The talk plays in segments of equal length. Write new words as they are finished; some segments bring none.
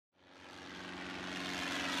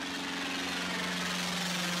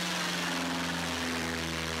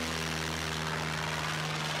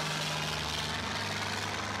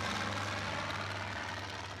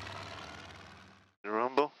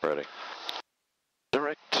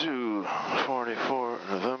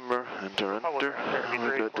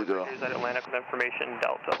with information,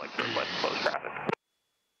 Delta, like to request close traffic.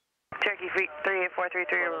 Cherokee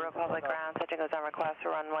 38433, Republic ground, touching goes on request for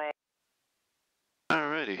runway.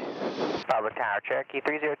 Alrighty. Public Tower, Cherokee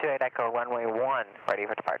 3028 Echo, runway 1, ready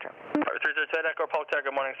for departure. 3028 Echo, Public Tower,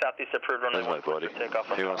 good morning, southeast approved, runway 1, my buddy. takeoff.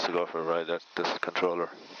 He wants to go for a ride, this is controller.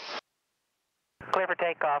 Clear for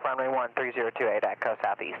takeoff, runway 1, 3028 Echo,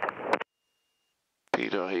 southeast.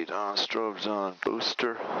 Pitot heat on, strobes on,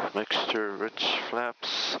 booster, mixture, rich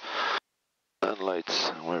flaps, and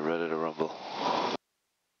lights, and we're ready to rumble.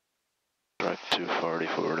 Direct 240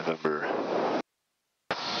 for November.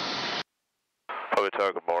 Public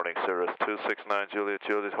Tower, good morning, Cirrus 269 Juliet,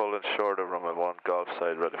 holding short of runway 1, Golf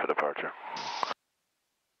side, ready for departure.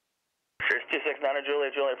 Cirrus 269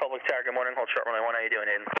 Juliet, Public Tower, good morning, hold short runway 1, how you doing,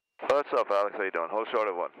 Aiden? What's up, Alex, how you doing? Hold short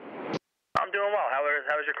of 1. I'm doing well, how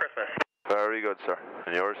was your Christmas? Very good, sir.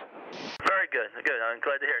 And yours? Very good, good, I'm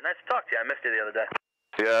glad to hear it. Nice to talk to you, I missed you the other day.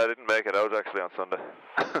 Yeah, I didn't make it out actually on Sunday.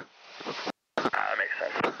 That makes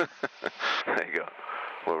sense. There you go.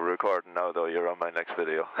 We're recording now though, you're on my next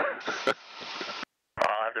video. I'll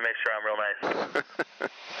have to make sure I'm real nice.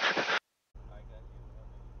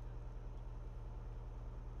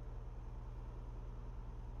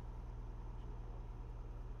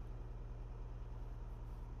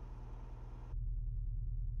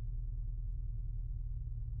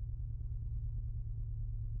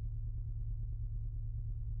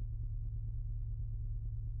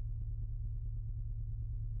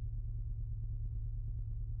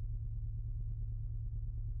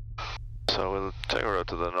 So we'll take her out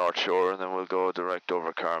to the North Shore and then we'll go direct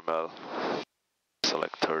over Carmel.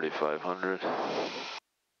 Select 3500. Cirrus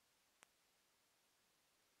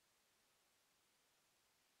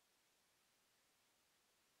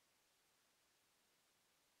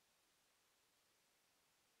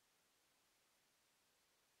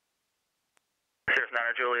 9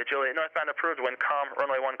 Juliet, northbound approved, wind calm,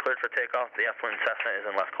 runway 1 cleared for takeoff, the F-wind Cessna is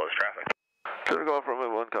in left close traffic. Clear to go off runway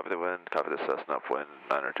 1, copy the wind, copy the Cessna upwind,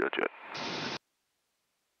 9 Juliet.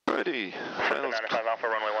 Ready. Finals 95 Alpha,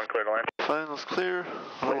 runway 1 clear to land. Finals clear,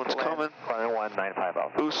 no one's coming. Runway 1, 95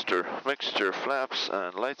 Alpha. Booster, mixture, flaps,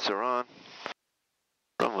 and lights are on.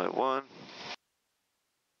 Runway 1.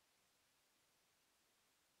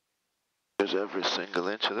 There's every single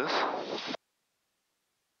inch of this.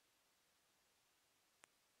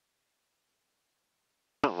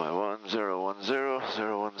 Runway 1, 010, 010,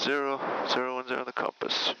 010 on the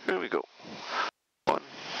compass. Here we go. 1,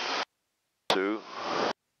 2,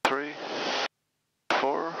 3,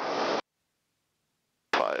 4,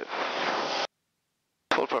 5.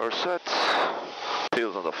 Full power set.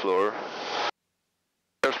 Wheels on the floor.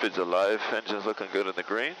 Airspeed's alive. Engine's looking good in the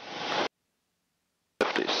green.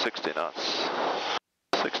 50, 60 knots.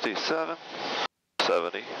 67,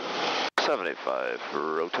 70, 75.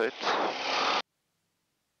 Rotate.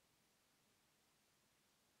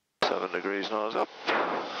 7 degrees nose up.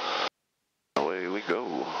 Away we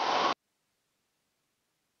go.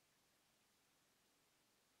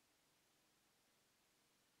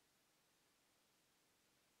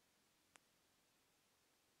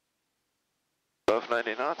 Above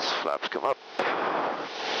 90 knots, flaps come up.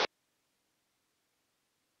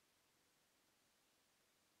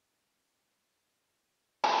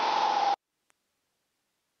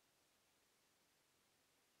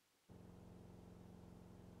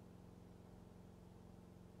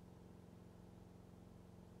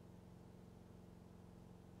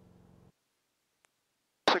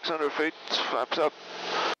 Feet, flaps up,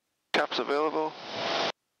 caps available,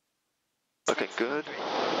 looking good.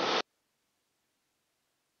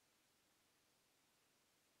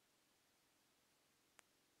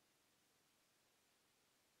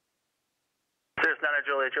 Cirrus 9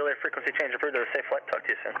 Juliet, frequency change approved, there was safe flight, talk to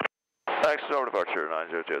you soon. Thanks, over departure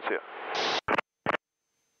 900, see ya.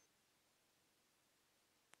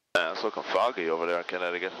 It's looking foggy over there in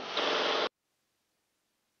Connecticut.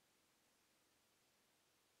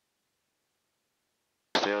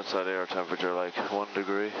 The outside air temperature like 1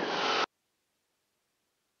 degree.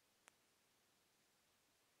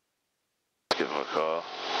 Let's give him a call.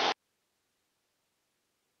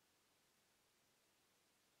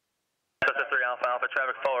 Cessna 3 Alpha,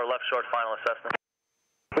 traffic forward, left short, final assessment.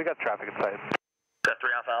 We got traffic inside. Cessna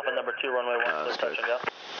 3 Alpha, number 2, runway 1, clear touch and go.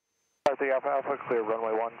 3 Alpha, clear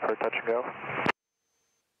runway 1 for touch and go.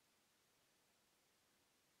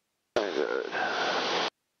 Very good.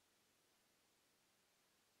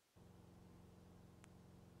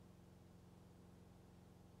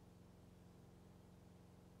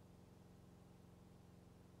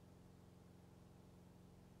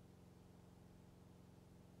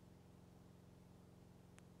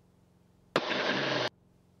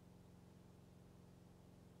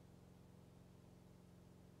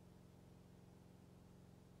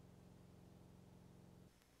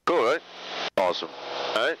 Awesome.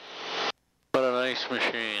 Alright? What a nice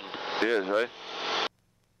machine. It is, right?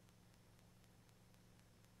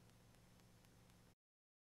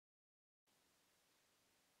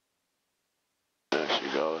 There she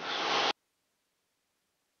goes.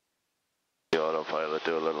 The autopilot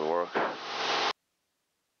do a little work.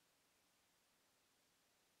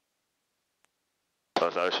 So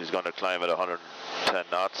now she's going to climb at 110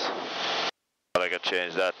 knots. But I can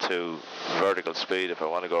change that to vertical speed if I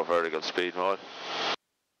want to go vertical speed mode.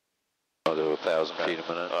 I'll do 1,000 feet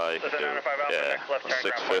a minute. You can do, yeah,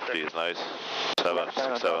 650 is nice.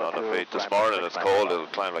 700 feet. This morning it's cold, it'll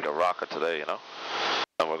climb like a rocket today, you know.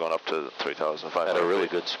 And we're going up to 3,500 At a really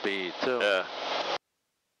feet. good speed too. Yeah.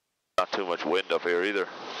 Not too much wind up here either.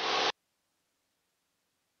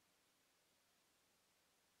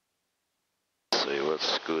 Let's see, we'll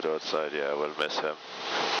scoot outside. Yeah, we'll miss him.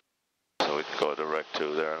 So we can go direct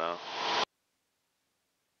to there now.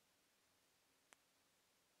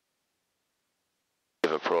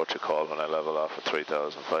 Give approach a call when I level off at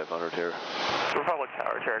 3,500 here. Republic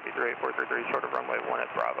Tower, Cherokee 38433, short of runway 1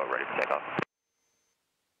 at Bravo, ready for takeoff.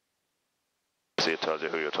 See, it tells you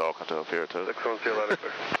who you're talking to up here too. 610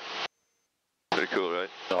 Pretty cool, right?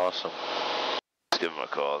 Awesome. Let's give him a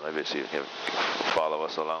call. Maybe see if he can follow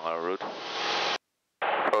us along our route.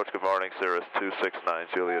 Approach, good morning, Cirrus 269,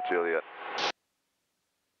 Juliet, Juliet.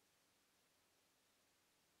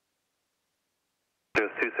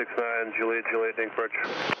 Cirrus 269, Juliet, Juliet, approach.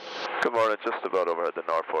 Good morning, just about overhead the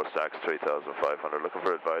Norfolk Stacks 3,500. Looking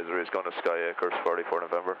for advisory. It's going to Sky Acres, 44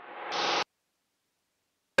 November.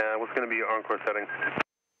 What's going to be your encore setting?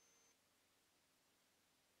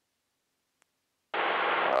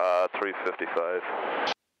 355.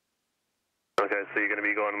 Okay, so you're going to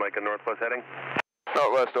be going like a northwest heading?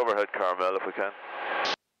 Northwest overhead Carmel if we can.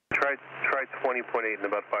 Try 20.8 in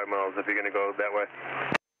about 5 miles if you're going to go that way.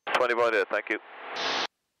 20.8, thank you.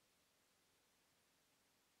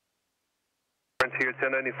 Frontier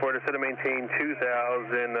 1094, to set and maintain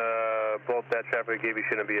 2,000, both that traffic I gave you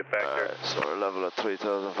shouldn't be a factor. Alright, so we're level at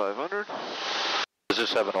 3,500. Does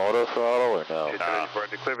this have an auto throttle or no? 1094,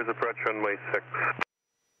 declares approach runway 6.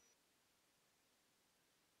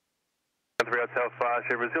 3 Hotel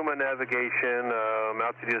Foster, resume on navigation,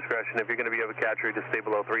 altitude discretion. If you're going to be able to capture, just stay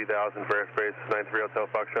below 3,000 for airspace. 93 Hotel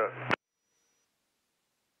Foxtrot.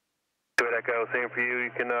 2 Echo, same for you.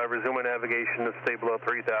 You can resume on navigation to stay below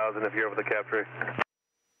 3,000 if you're able to capture.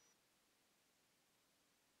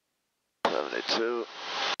 72.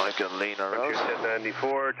 I can lean her out.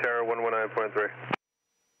 1094, Terra 119.3.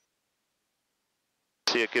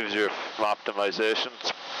 See, it gives you optimization.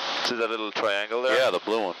 See that little triangle there? Yeah, the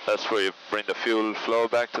blue one. That's where you bring the fuel flow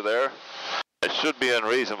back to there. It should be in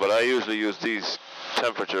reason, but I usually use these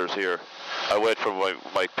temperatures here. I wait for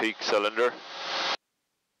my peak cylinder.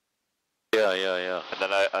 Yeah.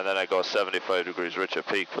 And then I go 75 degrees rich at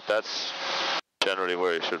peak, but that's generally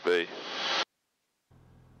where you should be.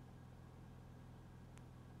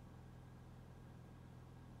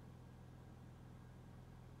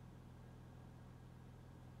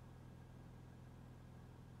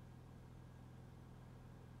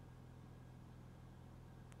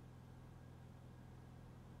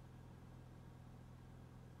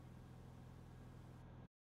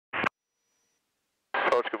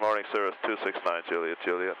 Approach, good morning, Cirrus 269, Juliet,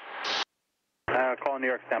 Juliet. Call New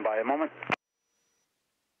York, stand by a moment.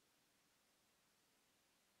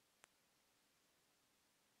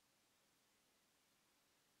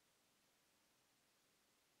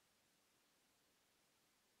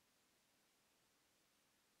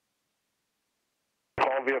 Call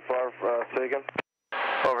VFR, say again.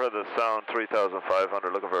 Overhead the Sound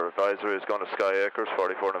 3,500, looking for advisory. It's going to Sky Acres,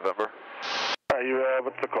 44 November.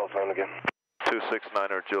 What's the call sign again?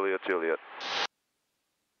 269er, Juliet, Juliet.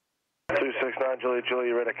 269 Juliet,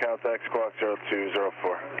 Juliet, radar contact, squawk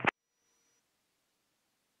 0204.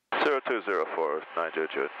 0204, 9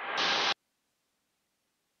 Juliet.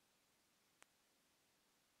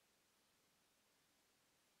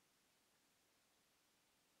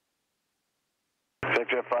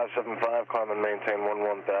 Jet 575, climb and maintain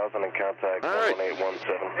 11,000 and contact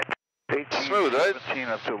 11817. Smooth, right?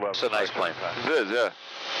 It's a nice plane. It is, yeah.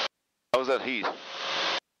 How's that heat?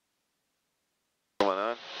 Going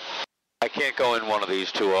on? I can't go in one of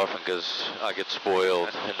these too often because I get spoiled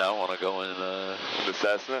and I don't want to go in The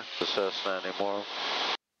Cessna? the Cessna anymore.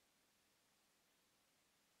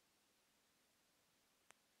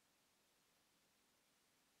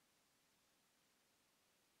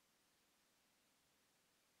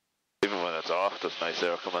 Even when it's off, there's nice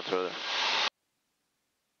air coming through there.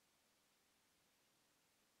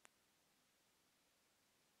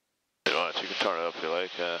 You know what, you can turn it up if you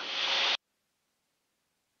like.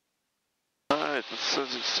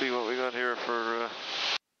 let's see what we got here for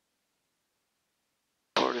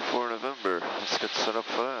 44 November. Let's get set up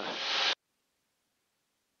for that.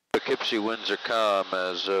 Poughkeepsie winds are calm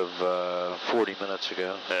as of 40 minutes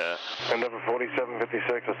ago. Yeah. And number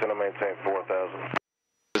 4756, I'm going to maintain 4,000.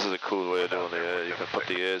 This is a cool way of doing it. You can put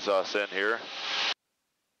the ASOS in here.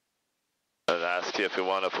 I'll ask you if you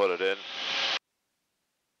want to put it in.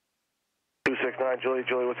 269,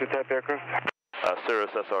 Julie, what's your type aircraft?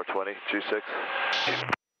 Cirrus SR20, G6.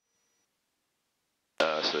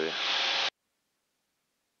 See.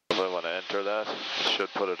 If I want to enter that, I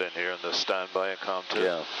should put it in here in the standby in COM2.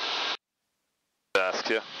 Yeah. Ask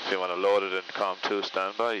you if you want to load it in COM2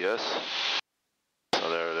 standby, yes. So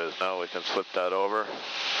there it is now, we can flip that over.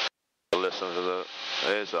 We'll listen to the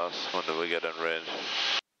ASOS when do we get in range.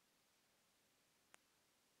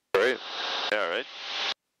 Great. Yeah, right.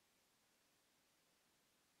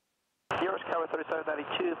 Cirrus Tower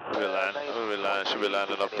 3792. Should be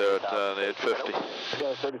landing up there at 850.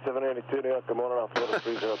 Yeah, 3782, New York, good morning, Alpha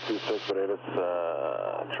 3026, but it is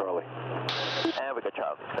Charlie. And we got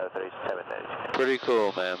Charlie, 3792. Pretty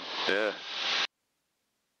cool, man. Yeah.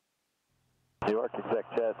 New York exec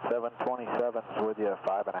jet 727 is with you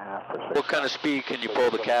 5.5%. What kind of speed can you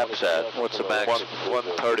pull the caps at? What's the max?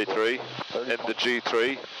 133 in the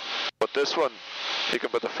G3. But this one, you can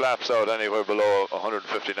put the flaps out anywhere below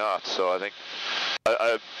 150 knots. So I think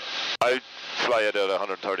I fly it at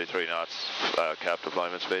 133 knots cap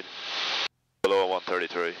deployment speed. Below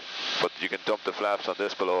 133. But you can dump the flaps on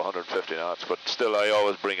this below 150 knots. But still, I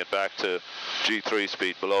always bring it back to G3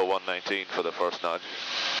 speed below 119 for the first notch.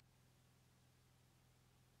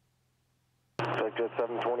 Jet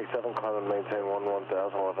 727, climb and maintain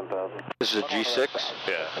 11,000, 11,000. This is a G6?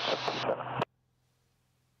 Yeah.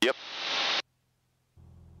 Yep.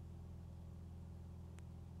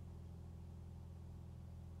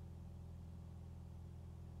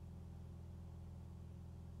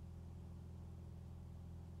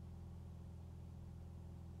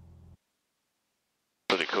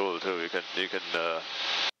 Pretty cool too. You can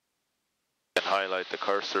highlight the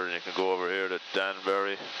cursor and you can go over here to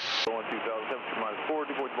Danbury.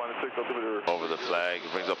 Over the flag,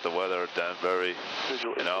 it brings up the weather at Danbury.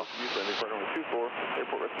 You know.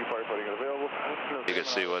 You can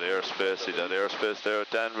see what airspace. See that airspace there at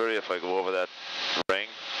Danbury? If I go over that ring.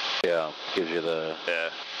 Yeah, gives you the... Yeah.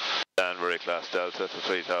 Danbury class Delta to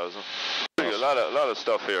 3000. A lot of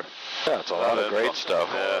stuff here. Yeah, it's a lot of great stuff.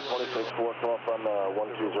 Yeah. 26.4 from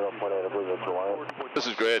 120.8, I believe that's Reliant. This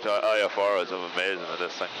is great. IFR is amazing at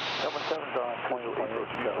this thing. 77's on 20.8.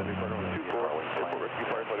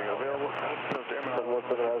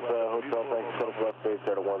 717 has hotel, thanks, set up left base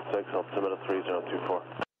there to 16, altimeter 3024.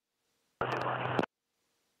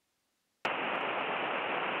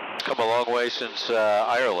 Come a long way since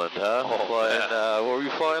Ireland, huh? Oh, flying, yeah. What were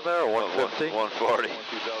you flying there? 150? 140.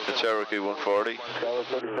 The Cherokee 140.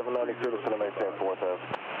 3792 to Center maintain 4,000.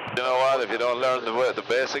 You know what? If you don't learn the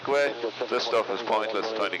basic way, this stuff is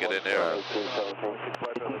pointless trying to get in here.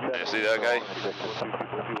 You see that guy?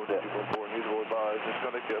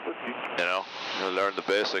 You know, you learn the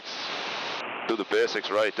basics. Do the basics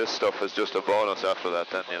right. This stuff is just a bonus after that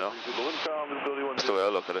then, you know. That's the way I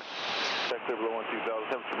look at it.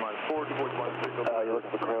 You're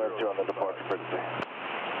looking for clearance on the departure frequency.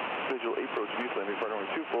 Visual approach view landing partner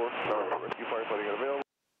 24. Rescue firefighting available.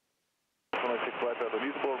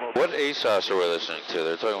 What ASOS are we listening to?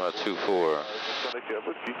 They're talking about 2-4.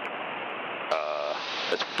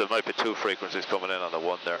 There might be two frequencies coming in on the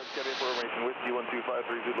one there.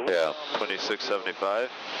 Yeah. 2675.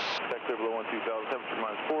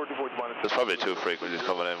 There's probably two frequencies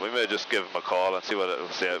coming in. We may just give them a call and see what it will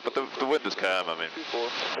say. But the wind is calm, I mean.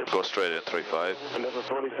 Go straight in 35. And this is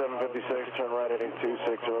 4756, turn right heading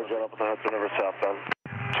 26, jet up at the Hudson River southbound.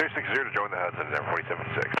 260 to join the Hudson, there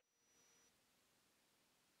 47.6.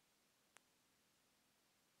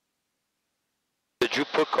 Did you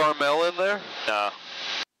put Carmel in there? Nah.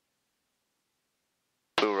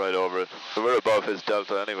 Flew right over it. We're above his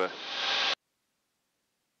delta anyway.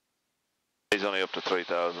 He's only up to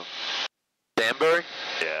 3,000. Danbury?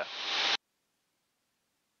 Yeah.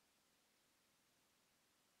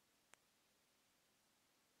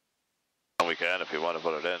 And we can if you want to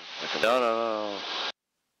put it in. No.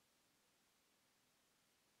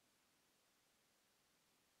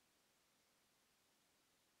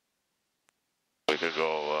 We could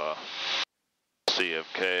go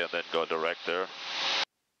CMK and then go direct there.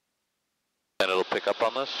 And it'll pick up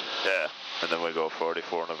on this? Yeah. And then we go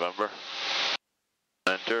 44 November.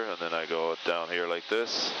 Enter, and then I go down here like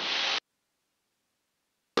this.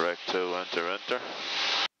 Direct to enter.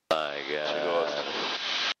 My God.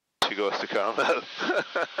 She goes she goes to Carmel.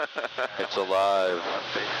 It's alive.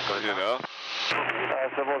 You know?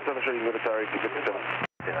 717, you go to tower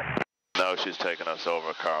 857. Now she's taking us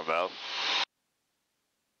over Carmel.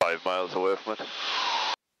 5 miles away from it.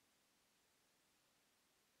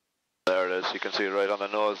 There it is, you can see it right on the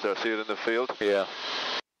nose there. See it in the field? Yeah,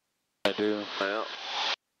 I do. Yeah.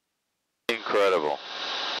 Incredible.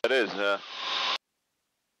 It is, yeah.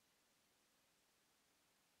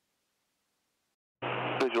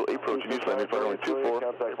 Visual approach, use landing for runway 24.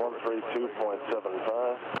 Contact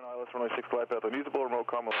 132.75. ILS runway 6 glide path, unusable remote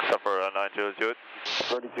comm. Upper 900.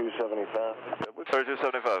 3275.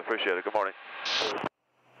 3275, appreciate it. Good morning.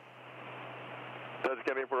 That's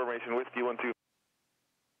cabin formation, whiskey 12.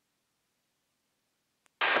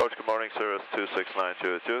 Coach, good morning, Cirrus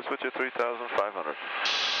 26922. Switch you 3,500.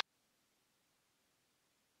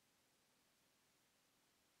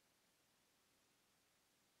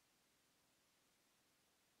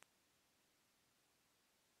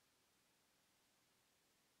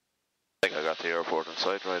 I think I got the airport in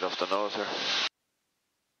sight right off the nose here.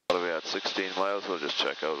 What are we at, 16 miles? We'll just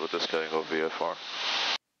check out with this guy and go VFR.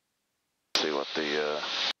 See what the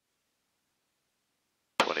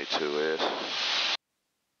 22 is.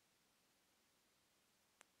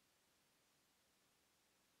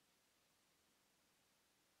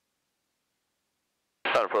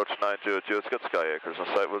 That approach 922, it's got Sky Acres on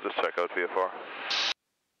site, we'll just check out VFR.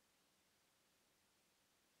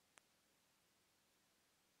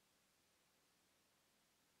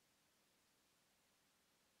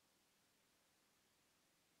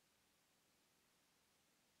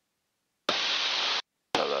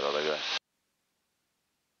 Tell that other guy.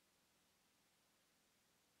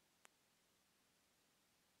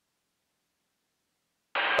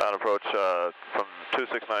 That approach from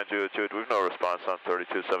 26922, we've no response on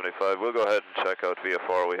 3275. We'll go ahead and check out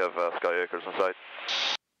VFR, we have Sky Acres on site.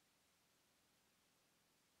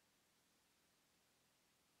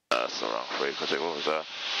 That's the wrong frequency, what was that?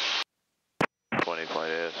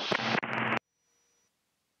 20.8.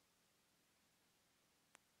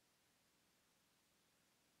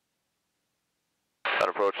 That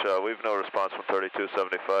approach, we've no response from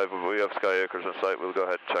 3275, but we have Sky Acres on site, we'll go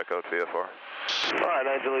ahead and check out VFR. Alright,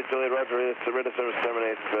 9 Juliet, Roger, radar service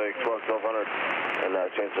terminates, 1200,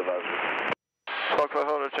 and change advisory.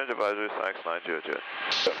 1200, change advisory, thanks, 9 Juliet.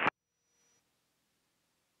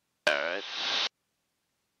 Alright.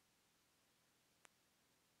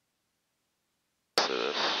 So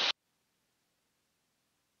this.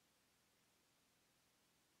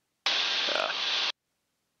 Yeah.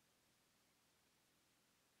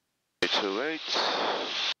 828.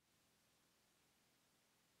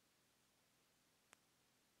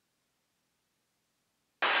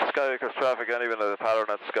 Sky Acres traffic, and even the pattern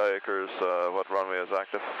at Sky Acres, what runway is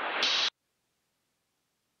active?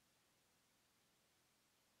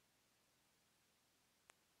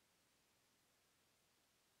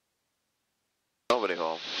 Nobody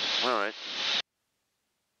home. Alright.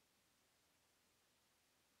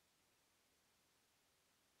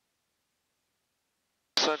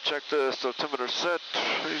 Sun check this, altimeter set,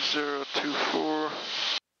 3024.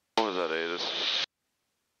 What was that, ATIS?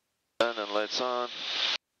 And then lights on.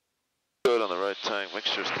 Good on the right tank,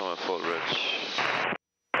 mixture's coming full rich.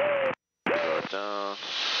 Draw it down.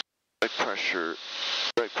 Brake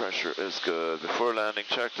pressure is good. Before landing,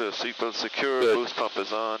 check the seatbelt secure, boost pump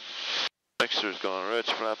is on. Mixture's going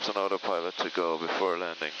rich, flaps on autopilot to go before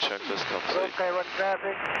landing. Checklist complete. Sky 1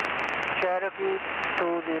 traffic, Cherokee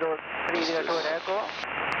 20302 Echo,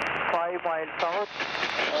 5 miles south.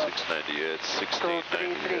 698,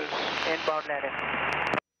 1698. Inbound landing.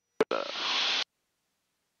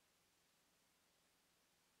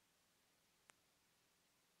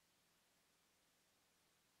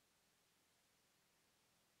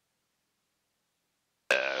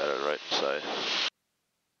 Yeah, I got it right inside.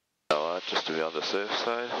 Just to be on the safe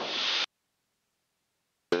side.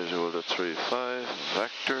 Visual to 35,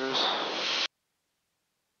 vectors.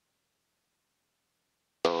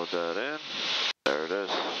 Load that in. There it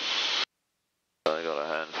is. I got a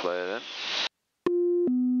hand fly it in.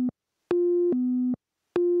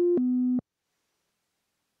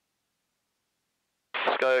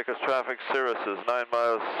 Sky Acres traffic, Cirrus is 9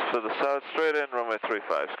 miles to the south, straight in, runway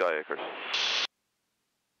 35, Sky Acres.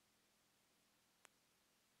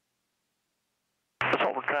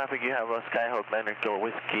 Total traffic, you have a Skyhawk 9 Kilo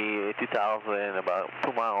Whiskey 2000, about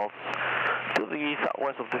 2 miles to the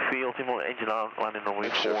southwest of the field. Timor engine on, landing on runway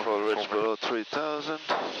 4. Full ridge below 3000.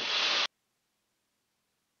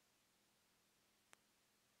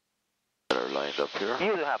 They're lined up here.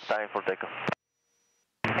 You do have time for takeoff.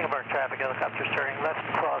 Singapore traffic, helicopters turning left,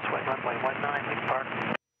 crosswind runway 19, Lincoln Park.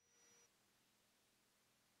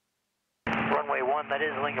 1, that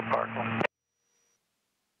is Lincoln Park.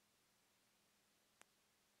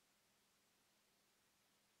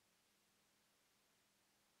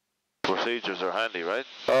 Procedures are handy, right?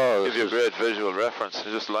 Oh, Give you a great visual reference.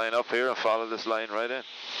 You just line up here and follow this line right in.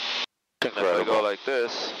 incredible. If I go like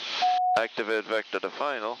this, activate vector to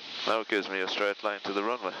final, now it gives me a straight line to the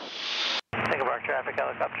runway. Lincoln Park traffic,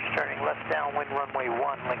 helicopters turning left downwind runway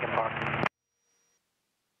 1, Lincoln Park.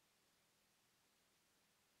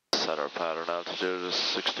 Set our pattern altitude is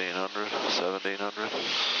 1600, 1700.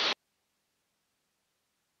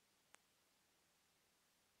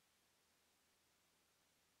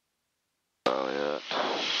 Oh yeah.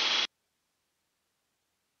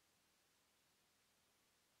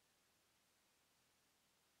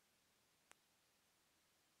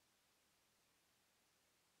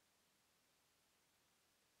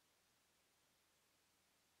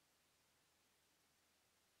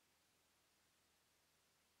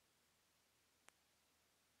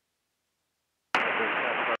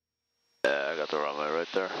 Yeah, I got the runway right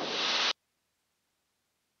there.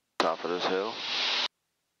 Top of this hill.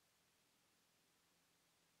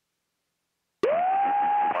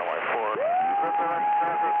 Runway 4.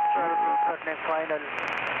 Final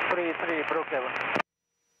 33, Brookhaven.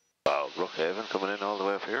 Wow, Brookhaven coming in all the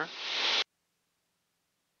way up here.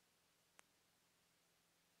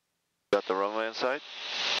 Got the runway in sight?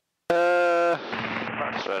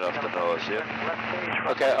 Straight off the nose,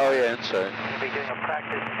 yeah. Okay, oh yeah, inside. We'll be doing a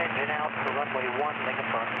practice engine out for runway 1, Lincoln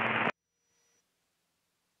Park.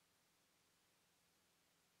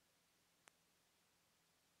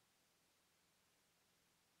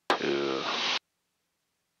 Two.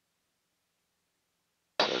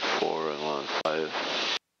 Set 4 and 1, 5.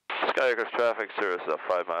 Skyacres traffic, Cirrus is a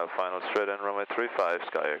 5 mile final, straight in runway 35,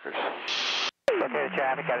 Skyacres. Okay,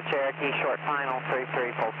 traffic, got a Cherokee, short final,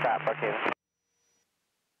 33, full stop, okay.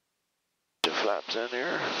 Your flaps in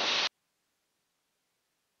here.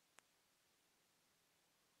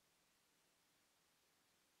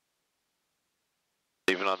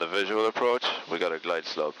 Even on the visual approach, we got a glide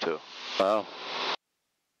slope too. Wow.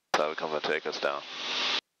 That'll come and take us down.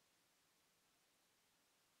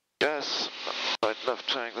 Gas, right, left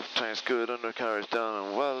tank's good, undercarriage down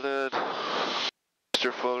and welded.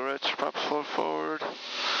 Mixture full rich, props full forward.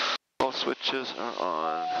 All switches are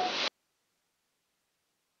on.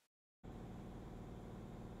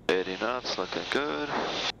 80 knots, looking good.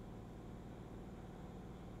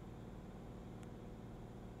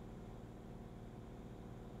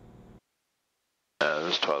 Yeah,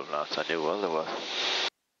 there's 12 knots, I knew well there was.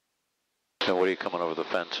 So what are you coming over the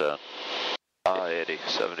fence at? 80,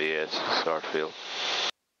 78, start field.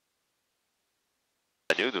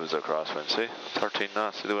 I knew there was a crosswind, see? 13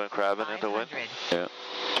 knots, they went crabbing in the wind. Yeah.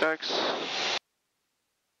 Checks.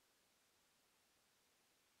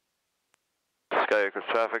 Skyacres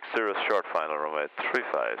traffic, Cirrus short final runway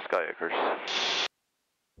 35, Skyacres.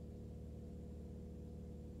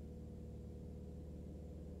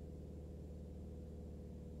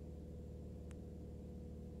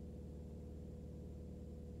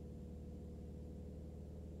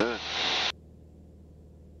 Good.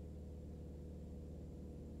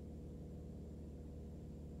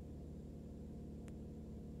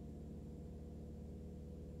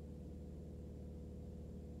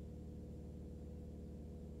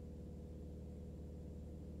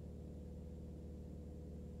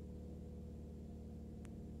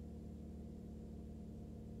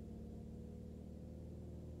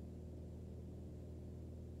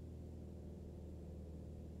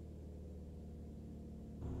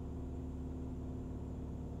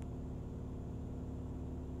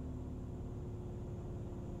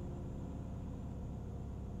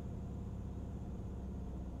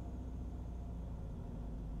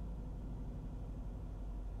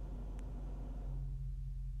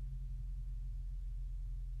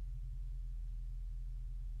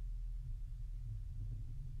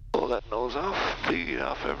 Pull that nose off, bleed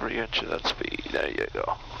off every inch of that speed. There you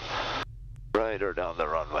go. Right or down the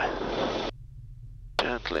runway.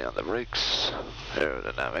 Gently on the brakes.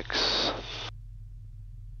 Aerodynamics.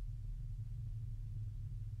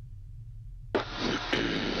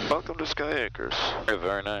 Welcome to Skyacres. Very,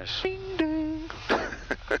 very nice. Ding ding.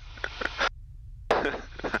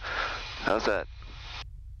 How's that?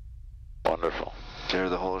 Wonderful. Clear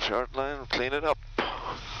the whole short line, clean it up.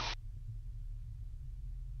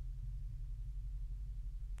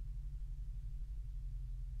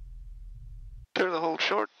 Clear the whole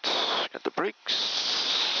short, get the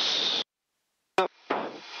brakes up.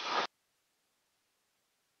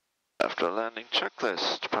 After landing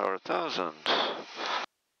checklist, power 1000.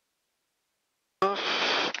 Off,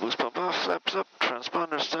 Boost pump off, flaps up,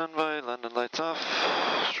 transponder standby, landing lights off.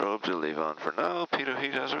 Strobes will leave on for now. Pitot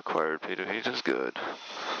heat as required. Pitot heat is good.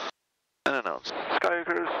 And announce.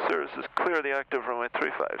 Skyakers, Cirrus is clear the active runway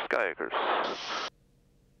 35. Skyakers.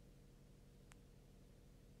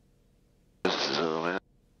 This is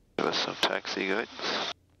give us some taxi guidance.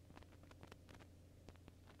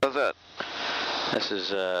 How's that? This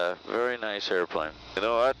is a very nice airplane. You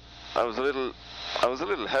know what? I was a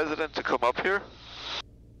little hesitant to come up here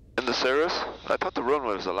in the Cirrus. I thought the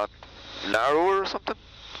runway was a lot narrower or something.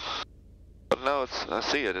 But now I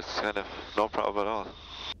see it, it's kind of no problem at all.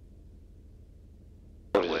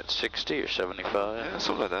 What is it, 60 or 75? Yeah,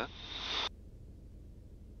 something like that.